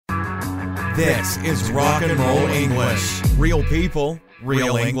This is Rock and Roll English. Real people,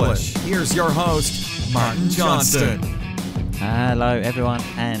 real English. Here's your host, Martin Johnston. Hello everyone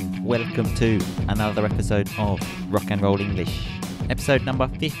and welcome to another episode of Rock and Roll English. Episode number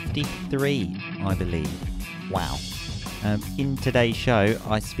 53, I believe. Wow. In today's show,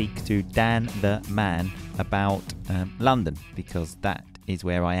 I speak to Dan the Man about London because that is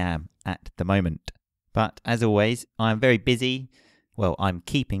where I am at the moment. But as always, I'm very busy. Well, I'm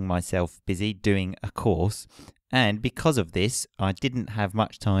keeping myself busy doing a course, and because of this, I didn't have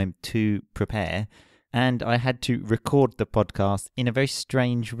much time to prepare, and I had to record the podcast in a very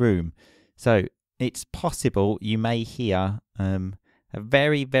strange room. So it's possible you may hear a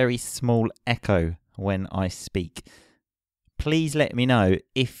very, very small echo when I speak. Please let me know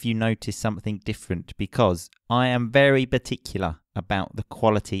if you notice something different, because I am very particular about the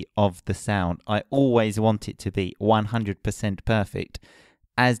quality of the sound. I always want it to be 100% perfect,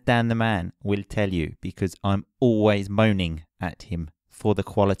 as Dan the Man will tell you, because I'm always moaning at him for the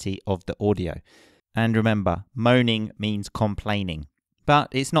quality of the audio. And remember, moaning means complaining. But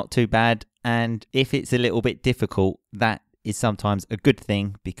it's not too bad, and if it's a little bit difficult, that is sometimes a good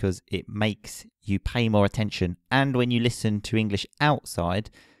thing because it makes you pay more attention. And when you listen to English outside,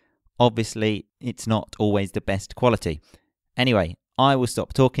 obviously it's not always the best quality. Anyway, I will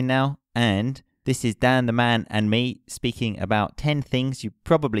stop talking now, and this is Dan the Man and me speaking about 10 things you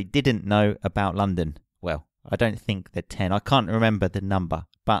probably didn't know about London. Well, I don't think they're 10. I can't remember the number,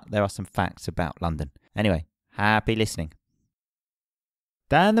 but there are some facts about London. Anyway, happy listening.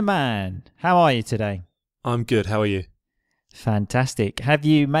 Dan the Man, how are you today? I'm good. How are you? Fantastic. Have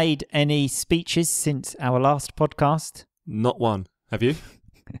you made any speeches since our last podcast? Not one. Have you?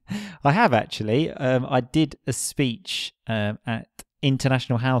 I have actually. I did a speech at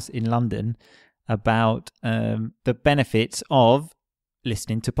International House in London about the benefits of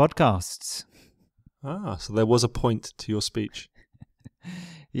listening to podcasts. Ah, so there was a point to your speech.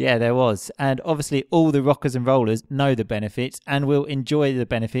 Yeah, there was. And obviously all the rockers and rollers know the benefits and will enjoy the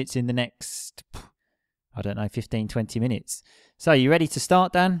benefits in the next, 15, 20 minutes. So you ready to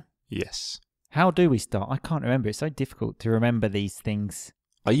start, Dan? Yes. How do we start? I can't remember. It's so difficult to remember these things.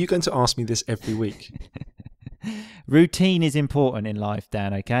 Are you going to ask me this every week? Routine is important in life,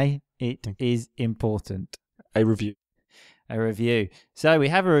 Dan, okay? It is important. A review. A review. So we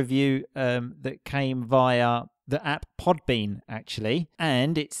have a review that came via the app Podbean, actually.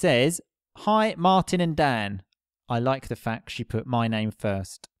 And it says, "Hi, Martin and Dan." I like the fact she put my name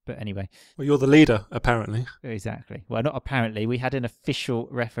first. But anyway. Well, you're the leader, apparently. Exactly. Well, not apparently. We had an official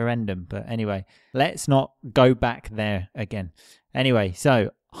referendum. But anyway, let's not go back there again. Anyway, so,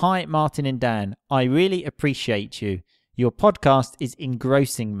 "Hi, Martin and Dan. I really appreciate you. Your podcast is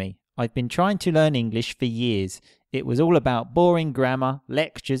engrossing me. I've been trying to learn English for years. It was all about boring grammar,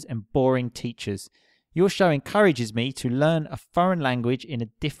 lectures, and boring teachers. Your show encourages me to learn a foreign language in a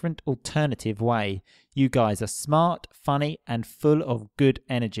different, alternative way. You guys are smart, funny, and full of good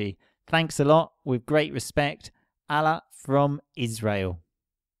energy. Thanks a lot. With great respect, Allah from Israel."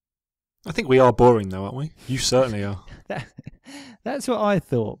 I think we are boring, though, aren't we? You certainly are. That's what I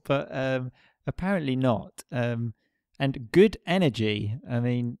thought, but apparently not. And good energy. I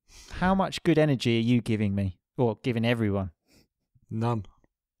mean, how much good energy are you giving me? Or giving everyone? None.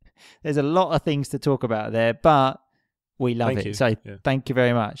 There's a lot of things to talk about there, but we love it. You. So Thank you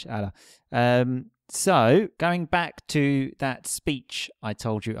very much, Allah. So going back to that speech I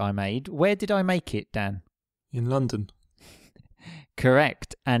told you I made, where did I make it, Dan? In London.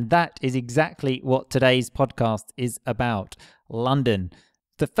 Correct. And that is exactly what today's podcast is about. London.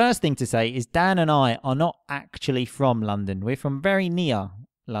 The first thing to say is Dan and I are not actually from London. We're from very near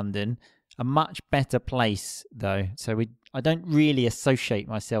London. A much better place, though. So I don't really associate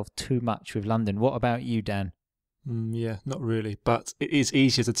myself too much with London. What about you, Dan? Yeah, not really. But it is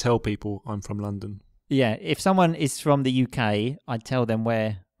easier to tell people I'm from London. Yeah, if someone is from the UK, I'd tell them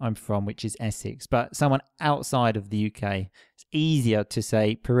where I'm from, which is Essex. But someone outside of the UK, it's easier to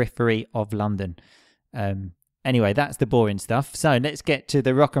say periphery of London. Anyway, that's the boring stuff. So let's get to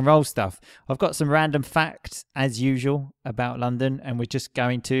the rock and roll stuff. I've got some random facts, as usual, about London, and we're just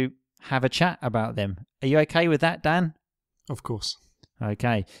going to have a chat about them. Are you okay with that, Dan? Of course.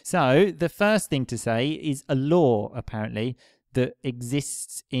 Okay. So the first thing to say is a law, apparently, that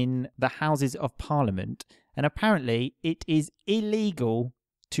exists in the Houses of Parliament. And apparently it is illegal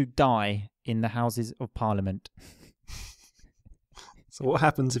to die in the Houses of Parliament. So what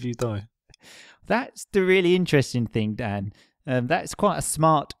happens if you die? That's the really interesting thing, Dan. That's quite a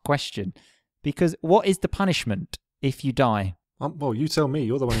smart question. Because what is the punishment if you die? Well, you tell me.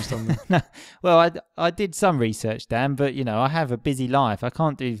 You're the one who's done that. No, well, I did some research, Dan, but, I have a busy life. I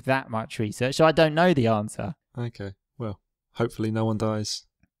can't do that much research, so I don't know the answer. Okay. Well, hopefully no one dies.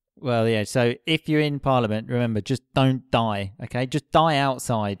 Well, yeah, so if you're in Parliament, remember, just don't die, okay? Just die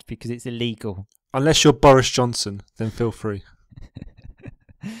outside because it's illegal. Unless you're Boris Johnson, then feel free.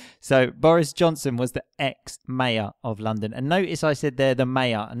 So Boris Johnson was the ex-mayor of London. And notice I said they're the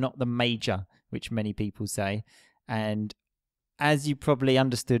mayor and not the major, which many people say. And as you probably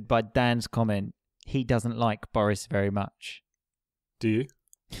understood by Dan's comment, he doesn't like Boris very much. Do you?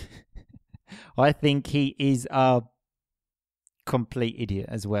 I think he is a complete idiot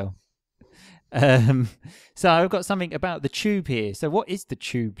as well. So I've got something about the tube here. So what is the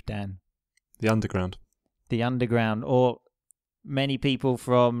tube, Dan? The underground. The underground, or many people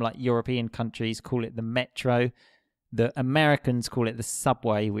from like European countries call it the metro. The Americans call it the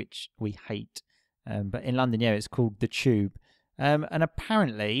subway, which we hate. But in London, yeah, it's called the tube. And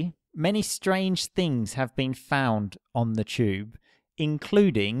apparently, many strange things have been found on the tube,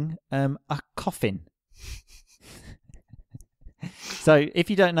 including a coffin. So if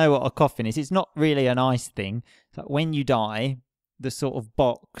you don't know what a coffin is, it's not really a nice thing. It's like when you die, the sort of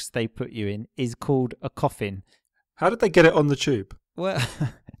box they put you in is called a coffin. How did they get it on the tube? Well,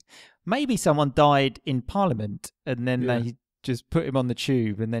 maybe someone died in Parliament and then they just put him on the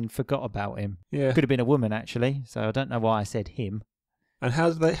tube and then forgot about him. Yeah. Could have been a woman, actually. So I don't know why I said him. And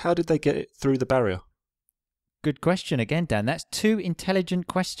how did they get it through the barrier? Good question again, Dan. That's 2 intelligent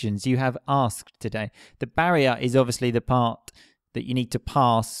questions you have asked today. The barrier is obviously the part that you need to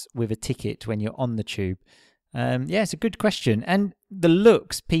pass with a ticket when you're on the tube. Yeah, it's a good question. And the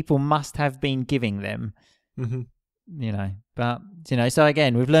looks people must have been giving them, But, so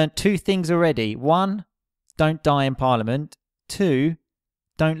again, we've learned 2 things already. 1, don't die in Parliament. 2,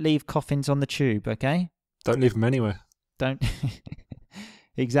 don't leave coffins on the tube, okay? Don't leave them anywhere. Don't...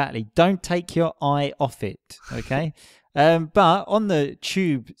 Exactly. Don't take your eye off it, okay? But on the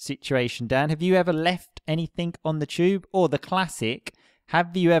tube situation, Dan, have you ever left anything on the tube? Or the classic,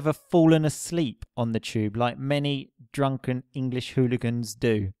 have you ever fallen asleep on the tube like many drunken English hooligans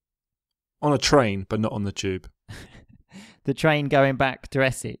do? On a train, but not on the tube. The train going back to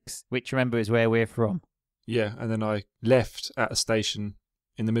Essex, which, remember, is where we're from. Yeah, and then I left at a station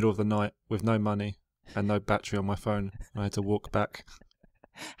in the middle of the night with no money and no battery on my phone. I had to walk back.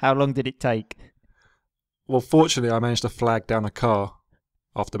 How long did it take? Well, fortunately, I managed to flag down a car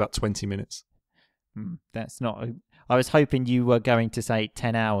after about 20 minutes. That's not... I was hoping you were going to say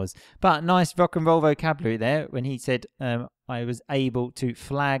 10 hours. But nice rock and roll vocabulary there when he said I was able to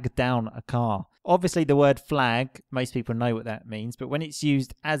flag down a car. Obviously, the word flag, most people know what that means. But when it's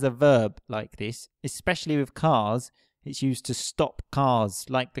used as a verb like this, especially with cars, it's used to stop cars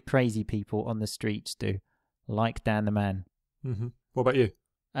like the crazy people on the streets do. Like Dan the Man. Mm-hmm. What about you?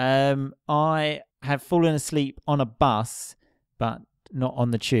 I have fallen asleep on a bus, but not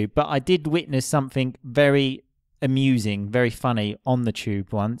on the tube. But I did witness something very amusing, very funny on the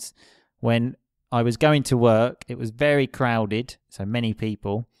tube once when I was going to work. It was very crowded, so many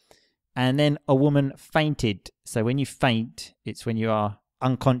people. And then a woman fainted. So when you faint, it's when you are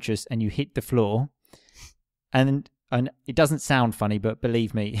unconscious and you hit the floor. And it doesn't sound funny, but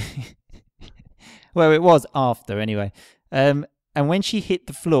believe me. Well, it was after anyway. And when she hit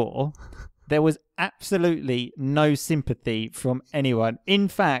the floor, there was absolutely no sympathy from anyone. In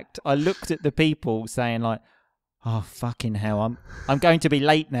fact, I looked at the people saying like, oh, fucking hell, I'm going to be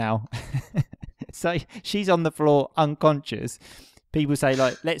late now. So she's on the floor unconscious. People say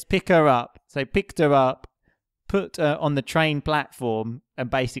like, let's pick her up. So picked her up, put her on the train platform and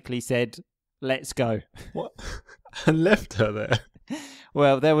basically said, let's go. What? And left her there?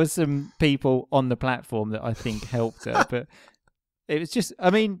 Well, there was some people on the platform that I think helped her, but... It was just,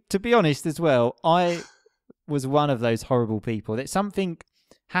 I mean, to be honest as well, I was one of those horrible people that something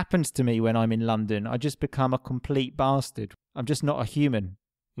happens to me when I'm in London. I just become a complete bastard. I'm just not a human.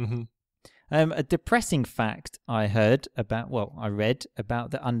 Mm-hmm. A depressing fact I read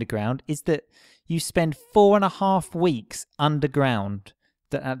about the underground is that you spend 4.5 weeks underground.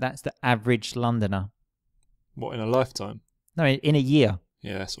 That's the average Londoner. What, in a lifetime? No, in a year.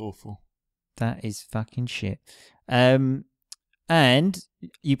 Yeah, that's awful. That is fucking shit. And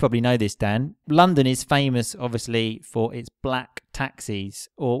you probably know this, Dan. London is famous, obviously, for its black taxis.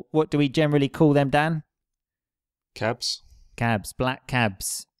 Or what do we generally call them, Dan? Cabs. Cabs, black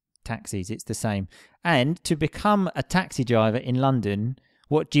cabs, taxis. It's the same. And to become a taxi driver in London,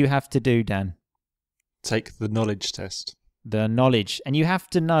 what do you have to do, Dan? Take the knowledge test. The knowledge. And you have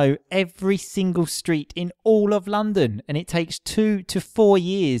to know every single street in all of London. And it takes 2 to 4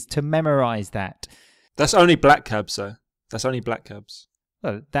 years to memorise that. That's only black cabs, though. That's only black cabs.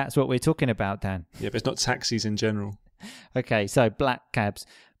 Well, that's what we're talking about, Dan. Yeah, but it's not taxis in general. Okay, so black cabs.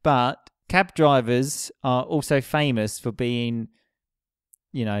 But cab drivers are also famous for being,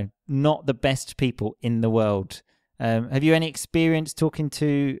 not the best people in the world. Have you any experience talking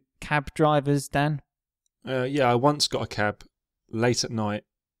to cab drivers, Dan? Yeah, I once got a cab late at night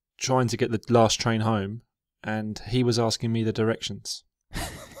trying to get the last train home, and he was asking me the directions.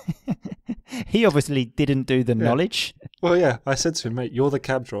 He obviously didn't do the knowledge. Well, yeah, I said to him, mate, you're the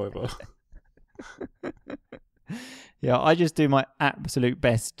cab driver. Yeah, I just do my absolute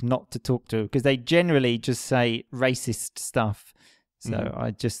best not to talk to, because they generally just say racist stuff. So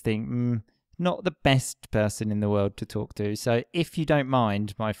I just think, not the best person in the world to talk to. So if you don't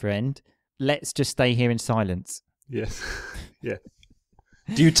mind, my friend, let's just stay here in silence. Yes. Yeah.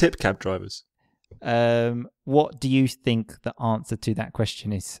 Do you tip cab drivers? What do you think the answer to that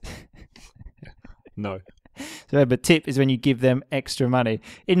question is? No. So remember, tip is when you give them extra money.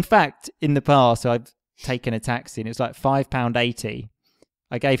 In fact, in the past, I've taken a taxi and it was like £5.80.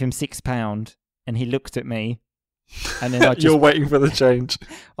 I gave him £6 and he looked at me, and then You're waiting for the change.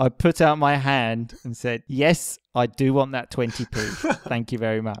 I put out my hand and said, yes, I do want that 20p. Thank you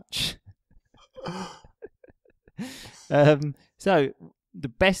very much. So the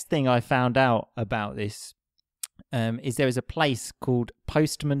best thing I found out about this is there is a place called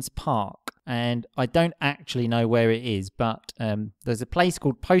Postman's Park, and I don't actually know where it is, but there's a place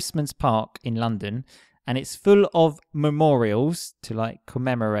called Postman's Park in London, and it's full of memorials to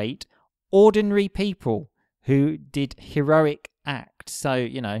commemorate ordinary people who did heroic acts. So,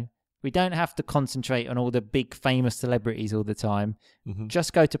 we don't have to concentrate on all the big famous celebrities all the time. Mm-hmm.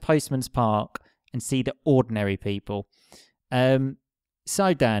 Just go to Postman's Park and see the ordinary people.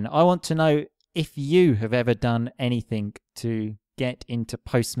 So, Dan, I want to know if you have ever done anything to get into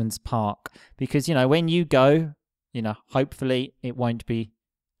Postman's Park. Because, when you go, hopefully it won't be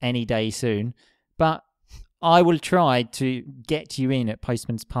any day soon. But I will try to get you in at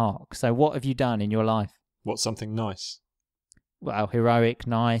Postman's Park. So what have you done in your life? What's something nice? Well, heroic,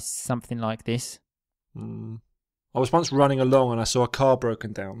 nice, something like this. I was once running along and I saw a car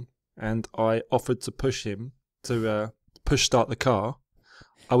broken down, and I offered to push him to push start the car.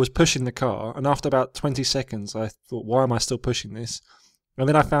 I was pushing the car, and after about 20 seconds, I thought, why am I still pushing this? And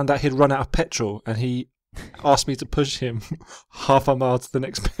then I found out he'd run out of petrol, and he asked me to push him half a mile to the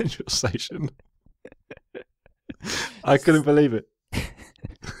next petrol station. I couldn't believe it.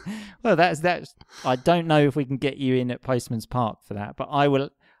 Well, that's. I don't know if we can get you in at Postman's Park for that, but I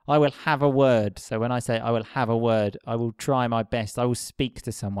will have a word. So when I say I will have a word, I will try my best. I will speak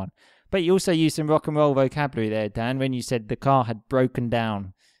to someone. But you also used some rock and roll vocabulary there, Dan, when you said the car had broken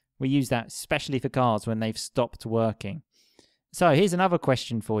down. We use that especially for cars when they've stopped working. So here's another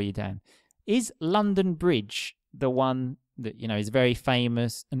question for you, Dan. Is London Bridge the one that, is very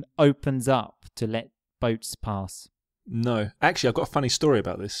famous and opens up to let boats pass? No. Actually, I've got a funny story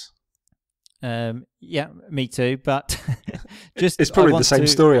about this. Yeah, me too, but it's probably the same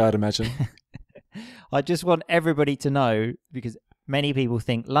story, I'd imagine. I just want everybody to know, because many people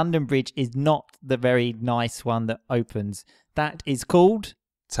think London Bridge is not the very nice one that opens. That is called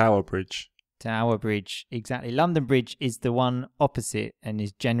Tower Bridge. Tower Bridge, exactly. London Bridge is the one opposite and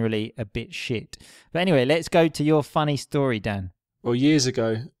is generally a bit shit. But anyway, let's go to your funny story, Dan. Well, years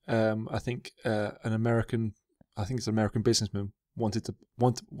ago, I think an American businessman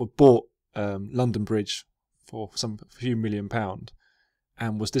bought London Bridge for some few £1 million,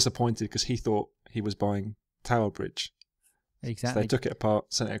 and was disappointed because he thought he was buying Tower Bridge. Exactly. So they took it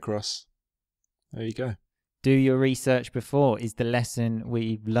apart, sent it across. There you go. Do your research before is the lesson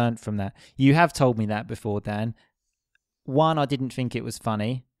we've learned from that. You have told me that before, Dan. One, I didn't think it was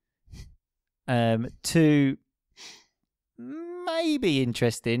funny. Two, maybe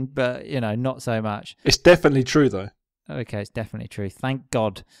interesting, but, not so much. It's definitely true, though. Okay, it's definitely true. Thank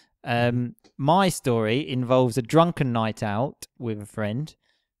God. My story involves a drunken night out with a friend,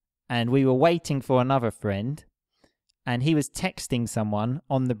 and we were waiting for another friend, and he was texting someone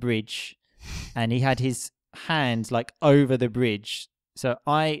on the bridge, and he had his hands over the bridge. So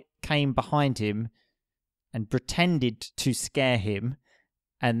I came behind him and pretended to scare him,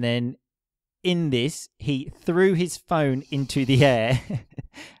 and then in this, he threw his phone into the air,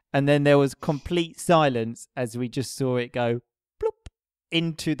 and then there was complete silence as we just saw it go bloop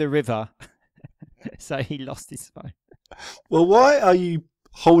into the river. So he lost his phone. Well, why are you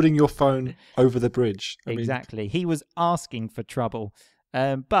holding your phone over the bridge? Exactly. He was asking for trouble.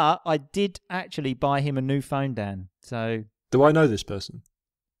 But I did actually buy him a new phone, Dan. So do I know this person?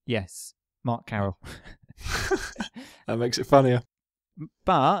 Yes, Mark Carroll. That makes it funnier.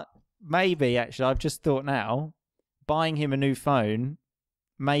 But maybe, actually, I've just thought now, buying him a new phone,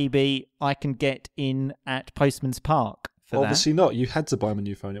 maybe I can get in at Postman's Park for Obviously not. You had to buy him a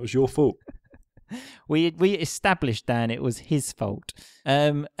new phone. It was your fault. We established, Dan, it was his fault.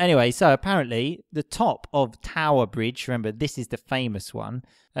 Anyway, so apparently the top of Tower Bridge, remember this is the famous one,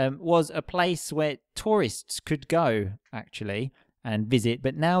 was a place where tourists could go, actually, and visit.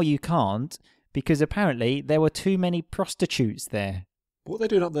 But now you can't because apparently there were too many prostitutes there. What are they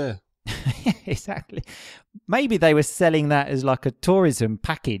doing up there? Exactly. Maybe they were selling that as like a tourism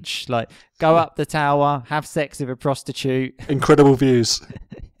package, like go up the tower, have sex with a prostitute. Incredible views.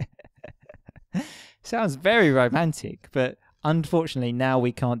 Sounds very romantic, but unfortunately now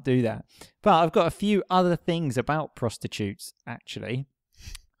we can't do that. But I've got a few other things about prostitutes, actually.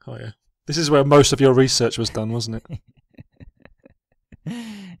 Oh, yeah. This is where most of your research was done, wasn't it?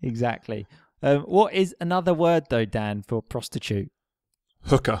 Exactly. What is another word, though, Dan, for prostitute?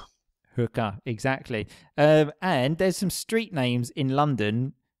 Hooker. Hooker, exactly. And there's some street names in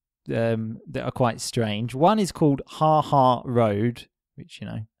London that are quite strange. One is called Ha Ha Road, which,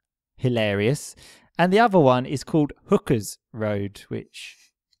 hilarious. And the other one is called Hookers Road, which...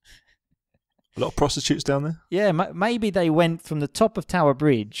 A lot of prostitutes down there? Yeah, maybe they went from the top of Tower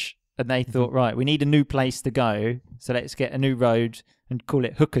Bridge and they thought, right, we need a new place to go, so let's get a new road and call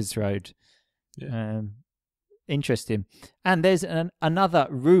it Hookers Road. Yeah. Interesting. And there's another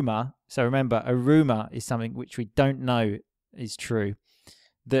rumour. So remember, a rumour is something which we don't know is true.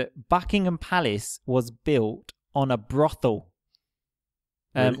 That Buckingham Palace was built on a brothel.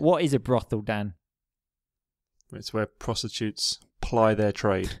 Really? What is a brothel, Dan? It's where prostitutes ply their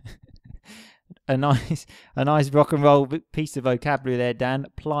trade. a nice rock and roll piece of vocabulary there, Dan.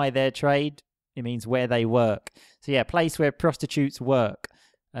 Ply their trade. It means where they work. So yeah, place where prostitutes work,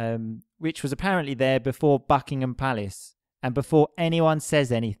 which was apparently there before Buckingham Palace. And before anyone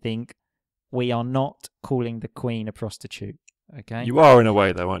says anything, we are not calling the Queen a prostitute. Okay? You are in a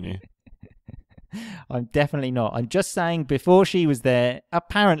way, though, aren't you? I'm definitely not. I'm just saying before she was there,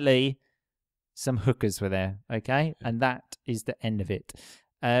 apparently some hookers were there, okay? And that is the end of it.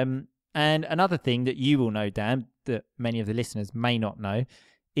 And another thing that you will know, Dan, that many of the listeners may not know,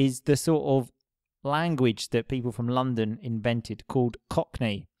 is the sort of language that people from London invented called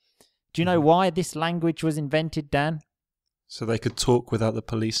Cockney. Do you know why this language was invented, Dan? So they could talk without the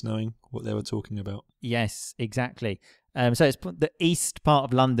police knowing what they were talking about. Yes, exactly. So it's the east part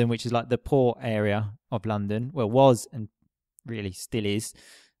of London, which is like the poor area of London. Well, was and really still is.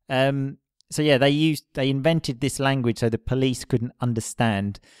 So yeah, they invented this language so the police couldn't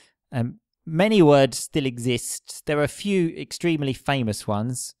understand. Many words still exist. There are a few extremely famous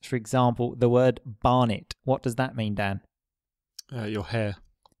ones. For example, the word barnet. What does that mean, Dan? Your hair.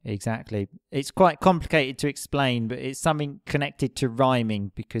 Exactly. It's quite complicated to explain, but it's something connected to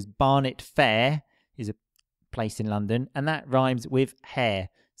rhyming because Barnet Fair is a place in London and that rhymes with hair.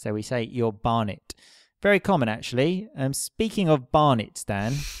 So we say you're Barnet. Very common, actually. Speaking of Barnets,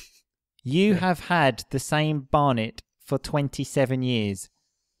 Dan, you have had the same Barnet for 27 years.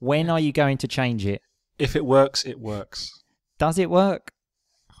 When are you going to change it? If it works, it works. Does it work?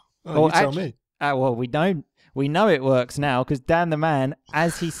 Oh, you tell me. Well, we don't. We know it works now because Dan the man,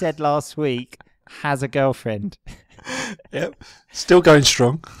 as he said last week, has a girlfriend. Yep. Still going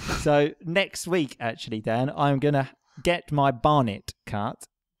strong. So next week, actually, Dan, I'm going to get my Barnet cut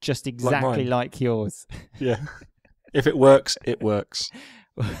just exactly like yours. Yeah. If it works, it works.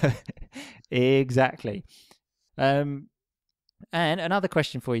 Exactly. And another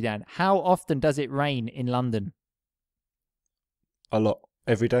question for you, Dan. How often does it rain in London? A lot.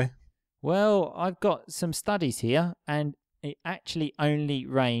 Every day. Well, I've got some studies here, and it actually only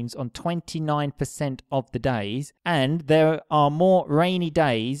rains on 29% of the days, and there are more rainy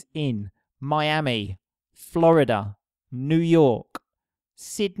days in Miami, Florida, New York,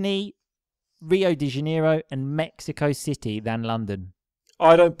 Sydney, Rio de Janeiro, and Mexico City than London.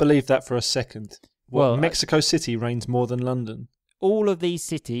 I don't believe that for a second. Well, Mexico City rains more than London. All of these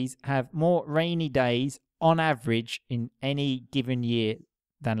cities have more rainy days on average in any given year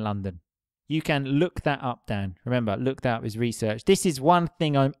than London. You can look that up, Dan. Remember, look that up as research. This is one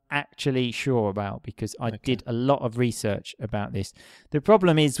thing I'm actually sure about because I did a lot of research about this. The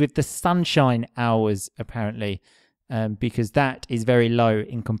problem is with the sunshine hours, apparently, because that is very low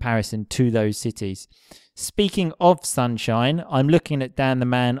in comparison to those cities. Speaking of sunshine, I'm looking at Dan the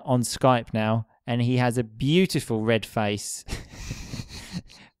man on Skype now, and he has a beautiful red face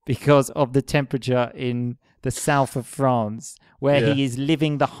because of the temperature in the south of France, where he is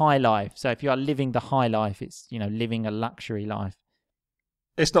living the high life. So if you are living the high life, it's, living a luxury life.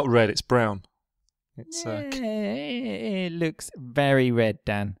 It's not red, it's brown. It's it looks very red,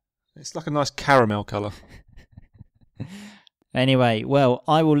 Dan. It's like a nice caramel colour. Anyway, well,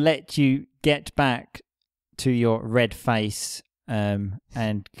 I will let you get back to your red face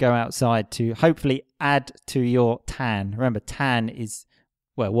and go outside to hopefully add to your tan. Remember, tan is,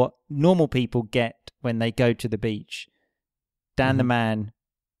 well, what normal people get when they go to the beach. Dan the man,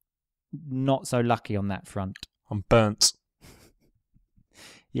 not so lucky on that front. I'm burnt.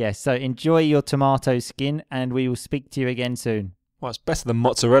 Yeah, so enjoy your tomato skin and we will speak to you again soon. Well, it's better than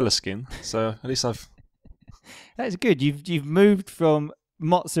mozzarella skin, so at least I've... That's good. You've moved from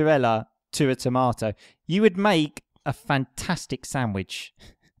mozzarella to a tomato. You would make a fantastic sandwich.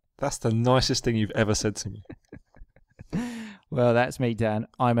 That's the nicest thing you've ever said to me. Well, that's me, Dan.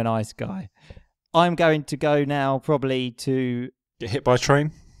 I'm a nice guy. I'm going to go now probably to... Get hit by a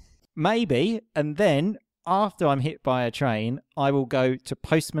train? Maybe. And then, after I'm hit by a train, I will go to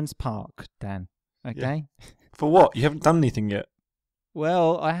Postman's Park, Dan. Okay? Yeah. For what? You haven't done anything yet.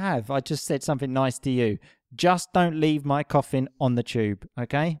 Well, I have. I just said something nice to you. Just don't leave my coffin on the tube,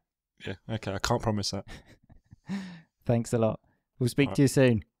 okay? Yeah, okay. I can't promise that. Thanks a lot. We'll speak to you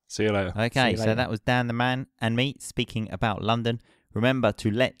soon. See you later. Okay, so that was Dan the man and me speaking about London. Remember to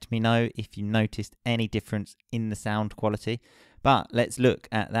let me know if you noticed any difference in the sound quality. But let's look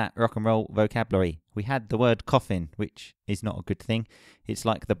at that rock and roll vocabulary. We had the word coffin, which is not a good thing. It's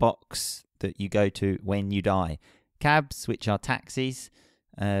like the box that you go to when you die. Cabs, which are taxis.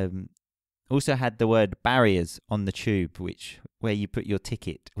 Also had the word barriers on the tube, where you put your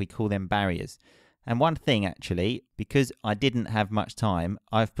ticket. We call them barriers. And one thing, actually, because I didn't have much time,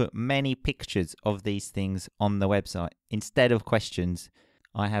 I've put many pictures of these things on the website. Instead of questions,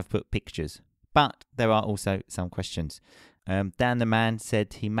 I have put pictures. But there are also some questions. Dan the man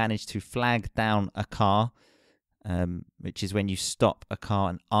said he managed to flag down a car, which is when you stop a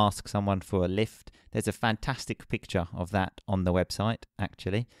car and ask someone for a lift. There's a fantastic picture of that on the website,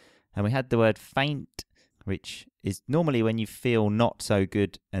 actually. And we had the word faint, which is normally when you feel not so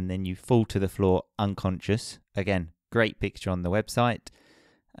good and then you fall to the floor unconscious. Again, great picture on the website.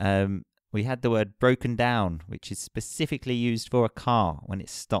 We had the word broken down, which is specifically used for a car when it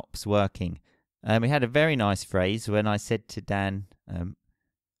stops working. We had a very nice phrase when I said to Dan,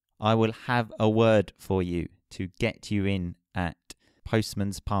 I will have a word for you to get you in at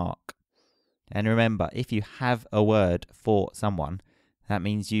Postman's Park. And remember, if you have a word for someone, that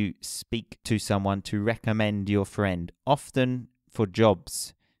means you speak to someone to recommend your friend. Often for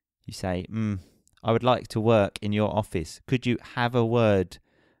jobs, you say, I would like to work in your office. Could you have a word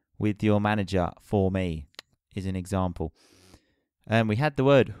with your manager for me? Is an example. We had the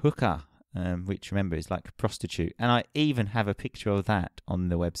word hooker, which remember is like prostitute. And I even have a picture of that on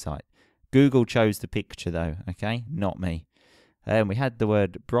the website. Google chose the picture though, okay? Not me. We had the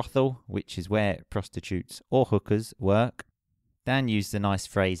word brothel, which is where prostitutes or hookers work. Dan used a nice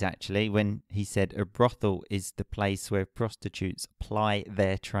phrase, actually, when he said a brothel is the place where prostitutes ply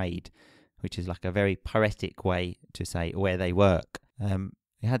their trade, which is like a very poetic way to say where they work.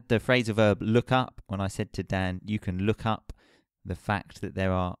 We had the phrasal verb look up, when I said to Dan, you can look up the fact that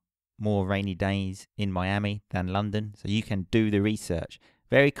there are more rainy days in Miami than London, so you can do the research.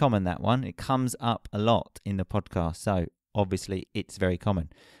 Very common, that one. It comes up a lot in the podcast, so obviously it's very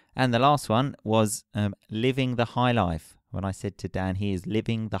common. And the last one was living the high life. When I said to Dan, he is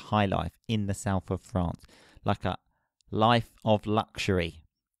living the high life in the south of France. Like a life of luxury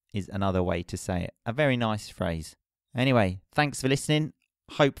is another way to say it. A very nice phrase. Anyway, thanks for listening.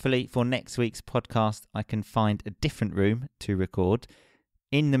 Hopefully for next week's podcast, I can find a different room to record.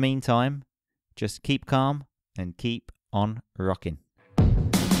 In the meantime, just keep calm and keep on rocking.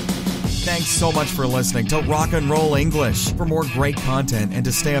 Thanks so much for listening to Rock and Roll English. For more great content and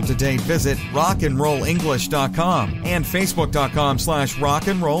to stay up to date, visit rockandrollenglish.com and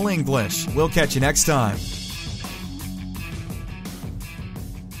facebook.com/rockandrollenglish. We'll catch you next time.